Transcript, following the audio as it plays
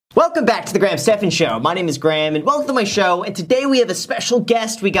Welcome back to the Stephan Show. My name is Graham, and welcome to my show. And today we have a special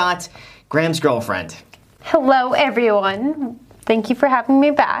guest. We got Graham's girlfriend. Hello, everyone. Thank you for having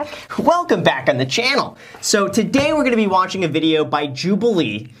me back. Welcome back on the channel. So today we're going to be watching a video by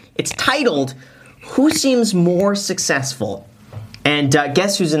Jubilee. It's titled, Who Seems More Successful? And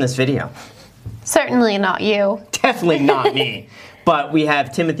guess who's in this video? Certainly not you. Definitely not me. But we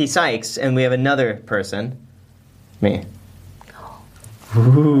have Timothy Sykes, and we have another person. Me.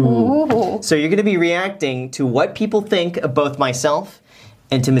 Ooh. So you're going to be reacting to what people think of both myself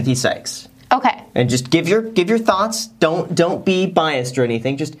and Timothy Sykes. Okay. And just give your thoughts. Don't be biased or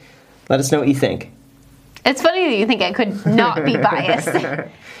anything. Just let us know what you think. It's funny that you think I could not be biased.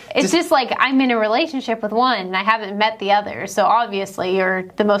 It's just like I'm in a relationship with one and I haven't met the other. So obviously you're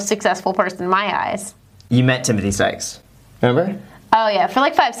the most successful person in my eyes. You met Timothy Sykes. Remember? Oh yeah, for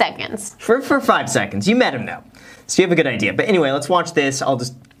like 5 seconds. For 5 seconds. You met him though. So you have a good idea. But anyway, let's watch this. I'll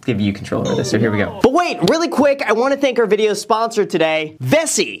just give you control over this. So here we go. But wait, really quick, I want to thank our video sponsor today,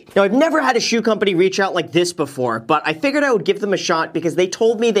 Vessi. Now, I've never had a shoe company reach out like this before, but I figured I would give them a shot because they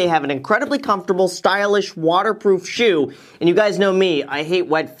told me they have an incredibly comfortable, stylish, waterproof shoe. And you guys know me, I hate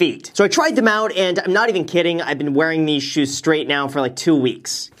wet feet. So I tried them out, and I'm not even kidding, I've been wearing these shoes straight now for like 2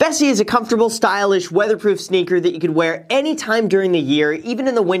 weeks. Vessi is a comfortable, stylish, weatherproof sneaker that you could wear anytime during the year, even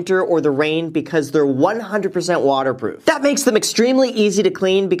in the winter or the rain, because they're 100% waterproof. That makes them extremely easy to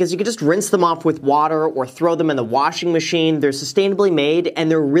clean because you can just rinse them off with water or throw them in the washing machine. They're sustainably made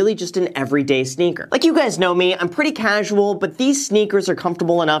and they're really just an everyday sneaker. Like you guys know me, I'm pretty casual, but these sneakers are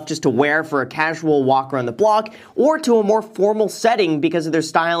comfortable enough just to wear for a casual walk around the block or to a more formal setting because of their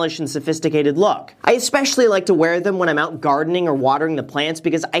stylish and sophisticated look. I especially like to wear them when I'm out gardening or watering the plants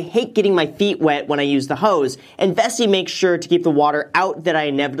because I hate getting my feet wet when I use the hose, and Vessi makes sure to keep the water out that I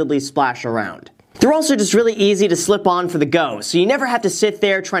inevitably splash around. They're also just really easy to slip on for the go, so you never have to sit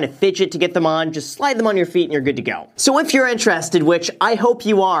there trying to fidget to get them on. Just slide them on your feet and you're good to go. So if you're interested, which I hope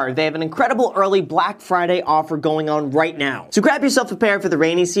you are, they have an incredible early Black Friday offer going on right now. So grab yourself a pair for the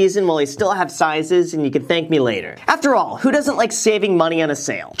rainy season while they still have sizes, and you can thank me later. After all, who doesn't like saving money on a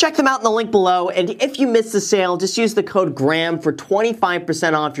sale? Check them out in the link below, and if you missed the sale, just use the code GRAHAM for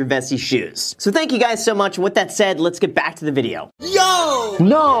 25% off your Vessi shoes. So thank you guys so much, and with that said, let's get back to the video. Yo!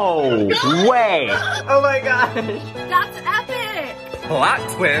 No way! Oh my gosh! That's epic! Plot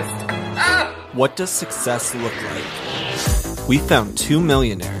twist! Ah! What does success look like? We found 2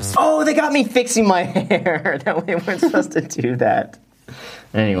 millionaires. Oh, they got me fixing my hair. That we weren't supposed to do that.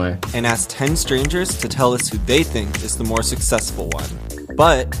 Anyway. And asked 10 strangers to tell us who they think is the more successful one.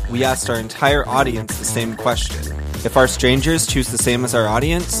 But we asked our entire audience the same question. If our strangers choose the same as our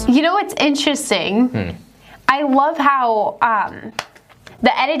audience... You know what's interesting? I love how...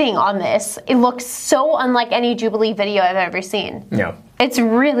 the editing on this, it looks so unlike any Jubilee video I've ever seen. No. It's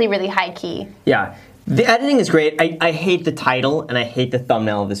really, really high key. Yeah. The editing is great. I hate the title and I hate the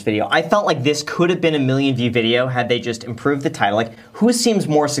thumbnail of this video. I felt like this could have been a 1 million view video had they just improved the title. Like, who seems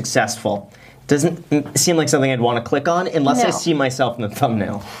more successful? Doesn't seem like something I'd want to click on unless I see myself in the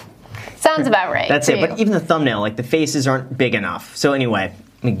thumbnail. Sounds about right. That's it. But even the thumbnail, like the faces aren't big enough. So anyway,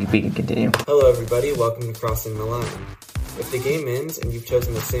 we can continue. Hello everybody, welcome to Crossing the Line. If the game ends and you've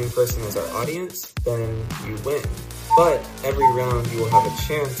chosen the same person as our audience, then you win. But every round you will have a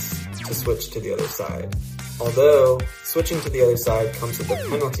chance to switch to the other side. Although, switching to the other side comes with a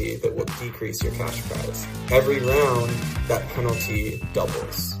penalty that will decrease your cash prize. Every round, that penalty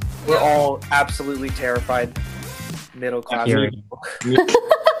doubles. We're all absolutely terrified middle class people.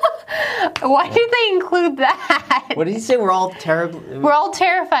 Why did they include that? What did he say? We're all terrible. We're all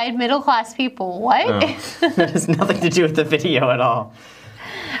terrified middle-class people. What? Oh. That has nothing to do with the video at all.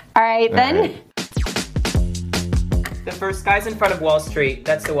 All right, then. All right. The first guy's in front of Wall Street.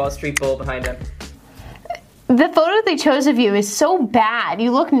 That's the Wall Street Bull behind him. The photo they chose of you is so bad.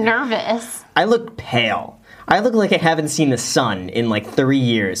 You look nervous. I look pale. I look like I haven't seen the sun in like 3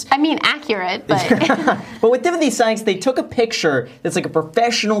 years. I mean, accurate, but... But with Timothy Sykes, they took a picture that's like a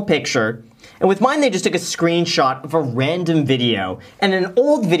professional picture. And with mine, they just took a screenshot of a random video. And an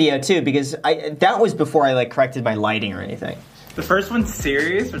old video, too, because that was before I like corrected my lighting or anything. The first one's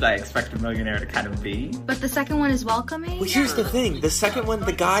serious, which I expect a Millionaire to kind of be. But the second one is welcoming? Well, here's the thing. The second one,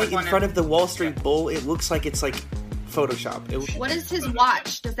 the guy in front of the Wall Street Bull, it looks like it's like Photoshop. What is his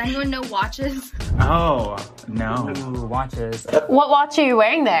watch? Does anyone know watches? Oh, no. Ooh, watches. What watch are you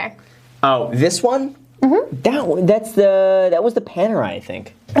wearing there? Oh, this one? Mm-hmm. That was the Panerai, I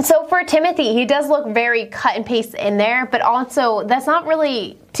think. So for Timothy, he does look very cut and paste in there, but also that's not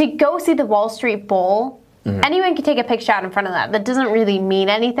really, to go see the Wall Street Bull, Anyone can take a picture out in front of that. That doesn't really mean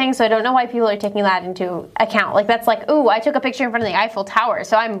anything, so I don't know why people are taking that into account. Like, that's like, ooh, I took a picture in front of the Eiffel Tower,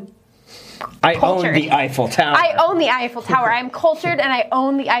 so I own the Eiffel Tower. I own the Eiffel Tower. I'm cultured and I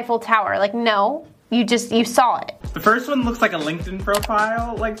own the Eiffel Tower. Like, no, you saw it. The first one looks like a LinkedIn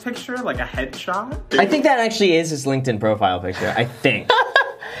profile like picture, like a headshot. I think that actually is his LinkedIn profile picture. I think.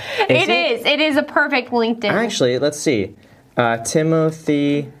 It is. It is a perfect LinkedIn. Actually, let's see.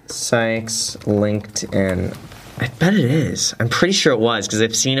 Timothy Sykes LinkedIn. I bet it is. I'm pretty sure it was because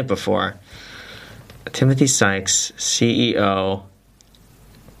I've seen it before. Timothy Sykes, CEO.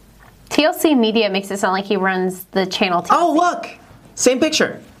 TLC Media makes it sound like he runs the channel. TLC. Oh, look! Same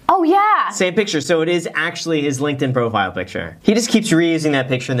picture. Oh, yeah. Same picture, so it is actually his LinkedIn profile picture. He just keeps reusing that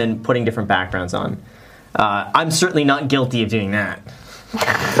picture and then putting different backgrounds on. I'm certainly not guilty of doing that.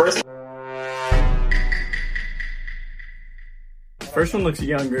 First one looks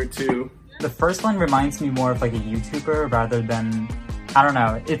younger, too. The first one reminds me more of like a YouTuber rather than, I don't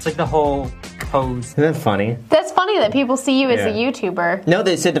know, it's like the whole pose. Isn't that funny? That's funny that people see you as a YouTuber. No,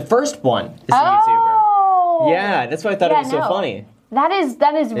 they said the first one is a YouTuber. Yeah, that's why I thought it was so funny. That is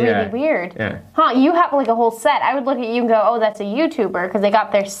really weird. Yeah. Huh, you have like a whole set. I would look at you and go, oh, that's a YouTuber, because they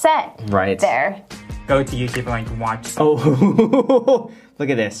got their set there. Go to YouTube and like watch. Oh, look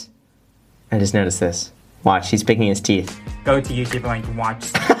at this. I just noticed this. Watch, he's picking his teeth. Go to YouTube and like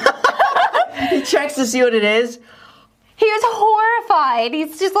watch. He checks to see what it is. He was horrified.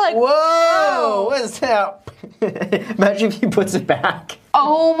 He's just like, whoa, what is that? Imagine if he puts it back.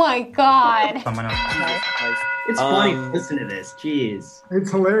 Oh my God. It's funny. Listen to this. Jeez. It's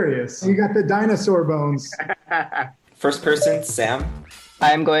hilarious. You got the dinosaur bones. First person, Sam.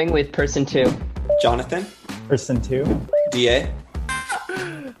 I am going with person 2. Jonathan. Person 2. DA.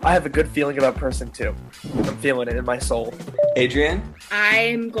 I have a good feeling about person 2. I'm feeling it in my soul. Adrian.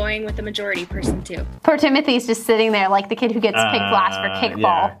 I'm going with the majority, person 2. Poor Timothy's just sitting there like the kid who gets picked last for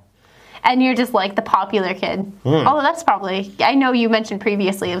kickball. Yeah. And you're just like the popular kid. Although that's probably, I know you mentioned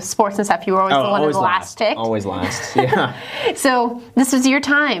previously of sports and stuff, you were always the one of the last picked. Always last, yeah. So this was your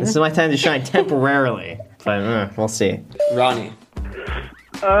time. This is my time to shine temporarily. But we'll see. Ronnie.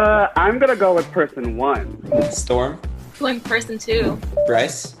 I'm gonna go with person 1. Storm. Going person 2.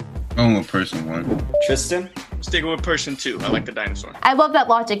 Bryce. I'm with person 1. Tristan. Sticking with person 2. I like the dinosaur. I love that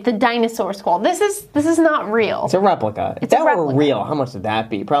logic. The dinosaur skull. This is not real. It's a replica. If that were real, how much would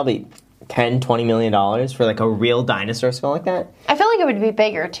that be? Probably $10-20 million for like a real dinosaur skull like that? I feel like it would be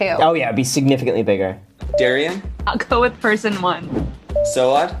bigger too. Oh yeah, it'd be significantly bigger. Darian? I'll go with person 1.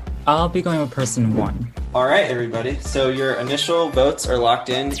 Soad? I'll be going with person 1. All right, everybody. So your initial votes are locked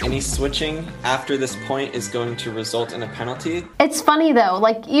in. Any switching after this point is going to result in a penalty. It's funny though,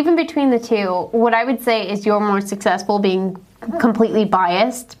 like even between the two, what I would say is you're more successful being completely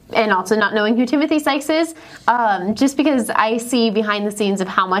biased and also not knowing who Timothy Sykes is, just because I see behind the scenes of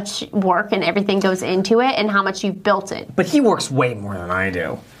how much work and everything goes into it and how much you've built it. But he works way more than I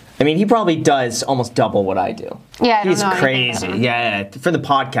do. I mean, he probably does almost double what I do. Yeah, I don't he's know crazy. Yeah, for the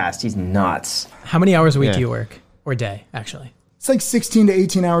podcast, he's nuts. How many hours a week do you work? Or day, actually? It's like 16 to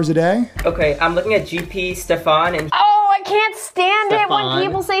 18 hours a day. Okay, I'm looking at GP Stephan and... Oh, I can't stand it when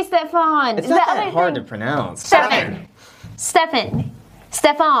people say Stephan. It's not that hard to pronounce. Stephan.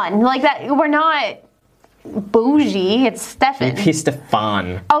 Like that, we're not bougie, it's Stephan. GP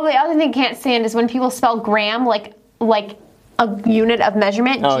Stephan. Oh, the other thing I can't stand is when people spell gram like a unit of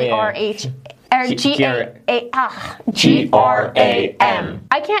measurement, G-R-H... Or G-R-A-M.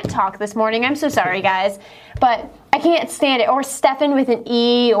 I can't talk this morning. I'm so sorry, guys. But I can't stand it. Or Stephan with an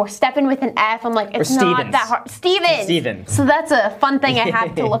E or Stephan with an F. I'm like, it's not that hard. Steven. So that's a fun thing I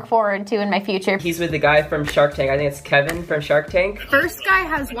have to look forward to in my future. He's with the guy from Shark Tank. I think it's Kevin from Shark Tank. First guy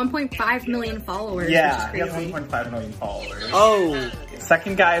has 1.5 million followers. Yeah, which is he has 1.5 million followers. Oh.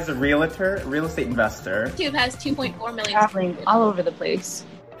 Second guy is a realtor, real estate investor. YouTube has 2.4 million. Traveling all over the place.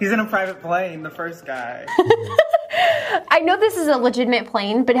 He's in a private plane, the first guy. I know this is a legitimate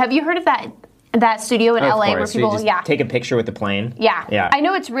plane, but have you heard of that studio in LA where people take a picture with the plane? Yeah. I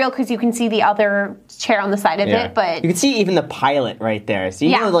know it's real because you can see the other chair on the side of it, but you can see even the pilot right there. So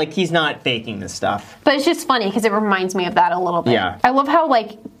you know, like, he's not faking this stuff. But it's just funny because it reminds me of that a little bit. Yeah. I love how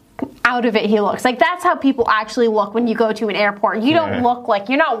like out of it he looks. Like that's how people actually look when you go to an airport. You don't look like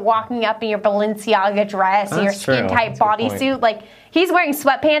you're not walking up in your Balenciaga dress or your skin tight bodysuit. Like he's wearing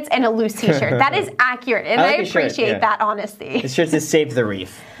sweatpants and a loose t-shirt. That is accurate, and I appreciate that honesty. The shirt says "Save the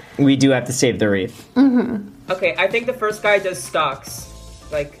Reef." We do have to save the reef. Okay, I think the first guy does stocks.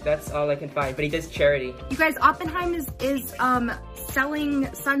 Like that's all I can find, but he does charity. You guys, Oppenheim is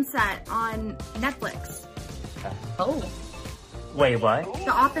selling Sunset on Netflix. Oh. Wait, what?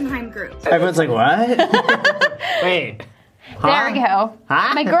 The Oppenheim group. Everyone's like, what? Wait. There we go.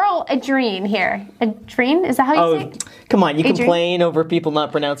 Huh? My girl, Adrene here. Adrene? Is that how you say it? Come on, you Adrian? complain over people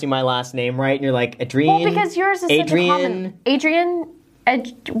not pronouncing my last name right, and you're like, Adrian. Well, because yours is such a common... Adrian?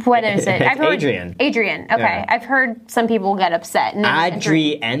 What is it? It's Adrian. Adrian, okay. Yeah. I've heard some people get upset.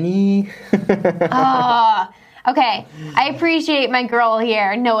 Adrienne? Okay, I appreciate my girl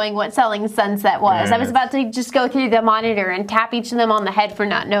here knowing what Selling Sunset was. I was about to just go through the monitor and tap each of them on the head for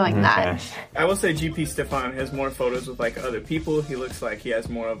not knowing that. I will say GP Stephan has more photos with like other people. He looks like he has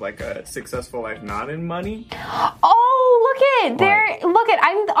more of like a successful life, not in money. Oh, look it! There, look it!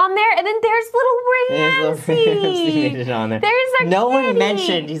 I'm on there, and then there's little Ramsey. on there. There's a No one kitty.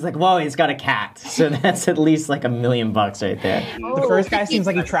 mentioned. He's like, whoa, he's got a cat. So that's at least like $1 million right there. The first guy seems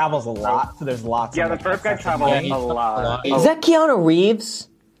like he travels a lot, so there's lots. Yeah, the first guy travels a lot. Is that Keanu Reeves?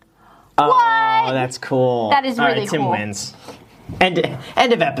 What? Oh, that's cool. That is All really right, Tim cool. wins. End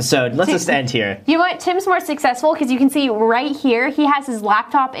of episode. Let's just end here. You know what? Tim's more successful because you can see right here he has his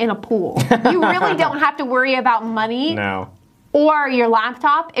laptop in a pool. You really don't have to worry about money No. or your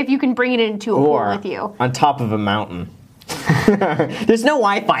laptop if you can bring it into a pool Or with you. on top of a mountain. There's no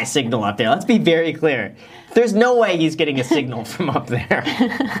Wi-Fi signal up there. Let's be very clear. There's no way he's getting a signal from up there.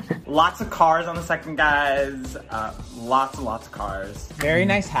 Lots of cars on the second guy's. Lots and lots of cars. Very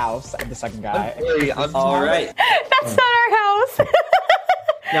nice house of the second guy. All right. That's not our house.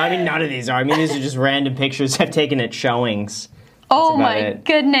 No, I mean, none of these are. I mean, these are just random pictures I've taken at showings. Oh about my it.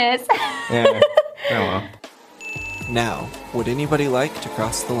 goodness. Yeah. Oh well. Now, would anybody like to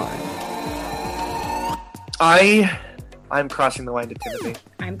cross the line? I'm crossing the line to Timothy.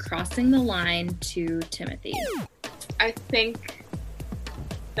 I'm crossing the line to Timothy. I think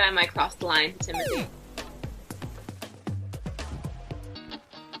that I might cross the line, Timothy.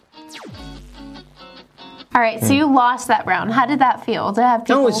 All right, so you lost that round. How did that feel to have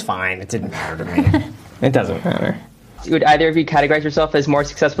people? No, it was fine. It didn't matter to me. It doesn't matter. Would either of you categorize yourself as more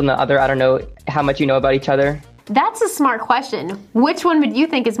successful than the other? I don't know how much you know about each other. That's a smart question. Which one would you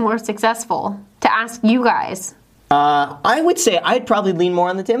think is more successful? To ask you guys. I would say I'd probably lean more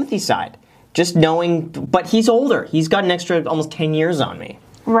on the Timothy side. Just knowing, but he's older. He's got an extra almost 10 years on me.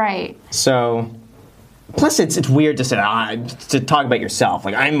 Right. So, plus it's weird to say, to talk about yourself.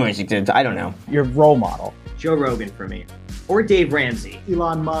 Like, I'm more successful. I don't know. Your role model. Joe Rogan for me. Or Dave Ramsey.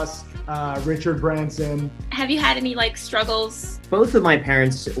 Elon Musk, Richard Branson. Have you had any like struggles? Both of my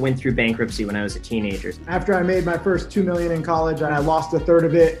parents went through bankruptcy when I was a teenager. After I made my first $2 million in college, I lost a third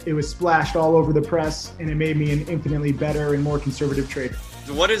of it. It was splashed all over the press, and it made me an infinitely better and more conservative trader.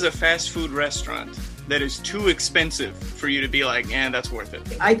 What is a fast food restaurant that is too expensive for you to be like, that's worth it?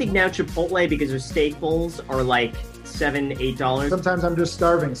 I think now Chipotle, because their steak bowls are like $7, $8. Sometimes I'm just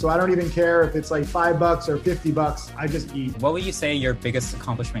starving, so I don't even care if it's like $5 or $50. I just eat. What would you say your biggest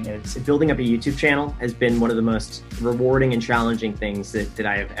accomplishment is? Building up a YouTube channel has been one of the most rewarding and challenging things that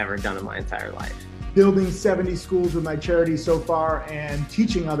I have ever done in my entire life. Building 70 schools with my charity so far and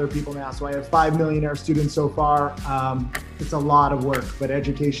teaching other people now. So I have 5 Millionaire students so far. It's a lot of work, but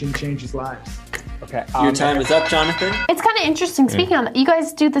education changes lives. Okay. Your time is up, Jonathan. It's kind of interesting. Speaking on that, you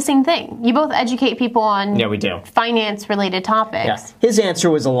guys do the same thing. You both educate people on Yeah, we do. finance-related topics. Yeah. His answer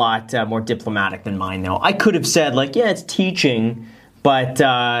was a lot more diplomatic than mine, though. I could have said, like, yeah, it's teaching, but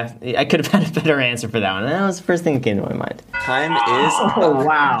I could have had a better answer for that one. That was the first thing that came to my mind. Time is up. Oh,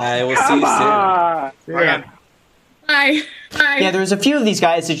 wow. I will see you soon. Yeah. Bye. Bye. Yeah, there was a few of these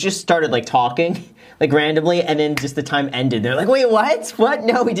guys that just started, like, talking, like, randomly, and then just the time ended. They're like, wait, what? What?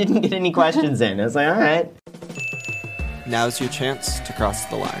 No, we didn't get any questions in. I was like, all right. Now's your chance to cross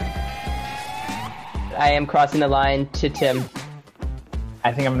the line. I am crossing the line to Tim.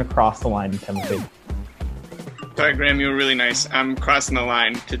 I think I'm going to cross the line to Timothy. Sorry, Graham, you were really nice. I'm crossing the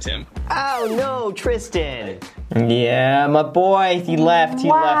line to Tim. Oh, no, Tristan. Yeah, my boy. He left. He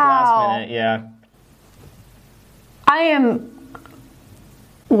left last minute. Yeah. I am...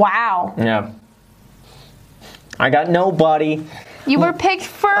 Wow. Yeah. I got nobody. You were picked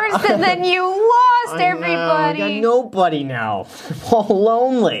first and then you lost I everybody. got nobody now. I'm all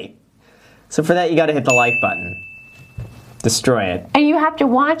lonely. So for that, you got to hit the like button. Destroy it. And you have to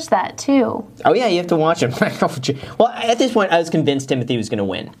watch that too. Oh yeah, you have to watch it. Well, at this point, I was convinced Timothy was going to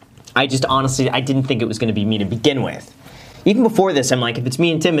win. I just honestly, I didn't think it was going to be me to begin with. Even before this, I'm like, if it's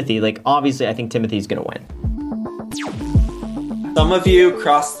me and Timothy, like obviously I think Timothy's going to win. Some of you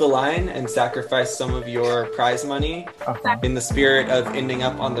crossed the line and sacrificed some of your prize money in the spirit of ending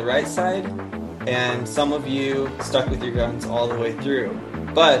up on the right side, and some of you stuck with your guns all the way through.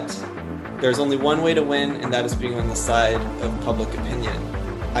 But there's only one way to win, and that is being on the side of public opinion.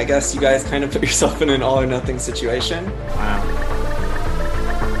 I guess you guys kind of put yourself in an all or nothing situation. Wow.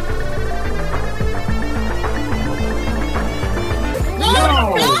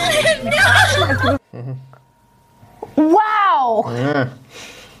 Wow. Yeah.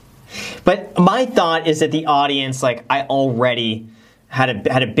 But my thought is that the audience, like, I already had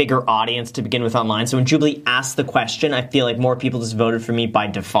a bigger audience to begin with online. So when Jubilee asked the question, I feel like more people just voted for me by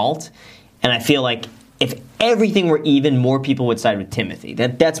default. And I feel like if everything were even, more people would side with Timothy.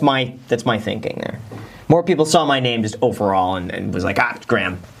 That's my thinking there. More people saw my name just overall and was like,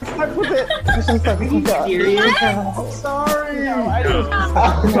 Graham. Are you serious? Sorry.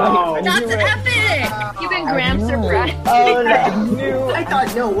 That's epic! Even Graham surprised. Oh, no. I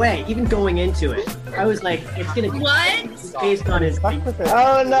thought, no way. Even going into it, I was like, it's going to be based on his...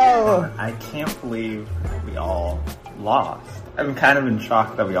 Oh, no. I can't believe we all lost. I'm kind of in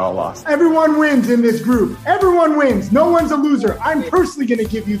shock that we all lost. Everyone wins in this group. Everyone wins. No one's a loser. I'm personally going to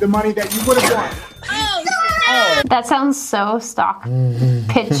give you the money that you would have won. That sounds so stock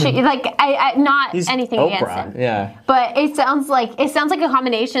pitchy. Like I not He's anything Oprah. against him. Yeah. But it sounds like a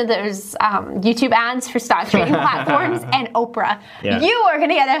combination of those YouTube ads for stock trading platforms and Oprah. Yeah. You are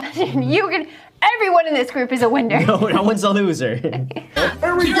gonna get everyone in this group is a winner. No one's a loser.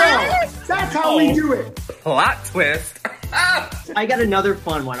 There we go. That's how we do it. Plot twist. I got another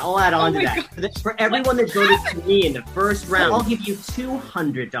fun one. I'll add on to that. For everyone that voted for me in the first round, I'll give you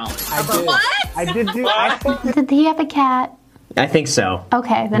 $200. Did he have a cat? I think so.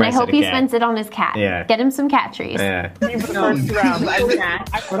 Okay, then I hope he spends it on his cat. Yeah. Get him some cat trees. Yeah. But I'm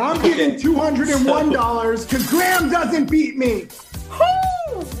giving $201 because Graham doesn't beat me.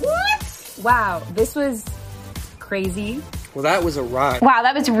 What? Wow, this was crazy. Well, that was a ride. Wow,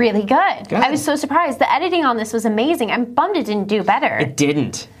 that was really good. I was so surprised. The editing on this was amazing. I'm bummed it didn't do better. It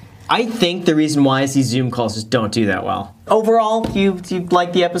didn't. I think the reason why is these Zoom calls just don't do that well. Overall, you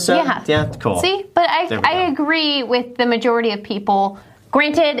like the episode? Yeah. Yeah, cool. See, but I agree with the majority of people.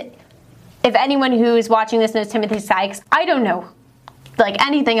 Granted, if anyone who is watching this knows Timothy Sykes, I don't know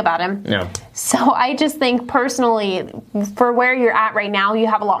anything about him. No. So I just think personally, for where you're at right now, you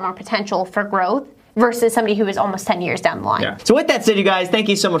have a lot more potential for growth versus somebody who is almost 10 years down the line. Yeah. So with that said, you guys, thank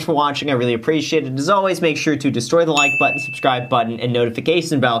you so much for watching. I really appreciate it. As always, make sure to destroy the like button, subscribe button, and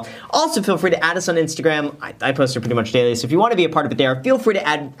notification bell. Also, feel free to add us on Instagram. I post it pretty much daily, so if you want to be a part of it there, feel free to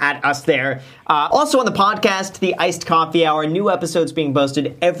add us there. Also on the podcast, the Iced Coffee Hour, new episodes being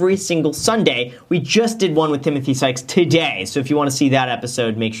posted every single Sunday. We just did one with Timothy Sykes today, so if you want to see that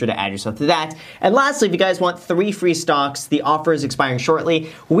episode, make sure to add yourself to that. And lastly, if you guys want 3 free stocks, the offer is expiring shortly.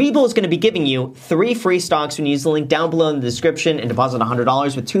 Webull is going to be giving you 3 free stocks when you use the link down below in the description and deposit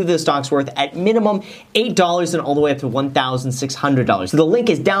 $100 with 2 of those stocks worth at minimum $8 and all the way up to $1,600. So the link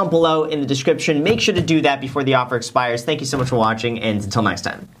is down below in the description. Make sure to do that before the offer expires. Thank you so much for watching, and until next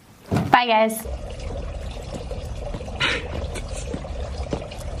time. Bye, guys.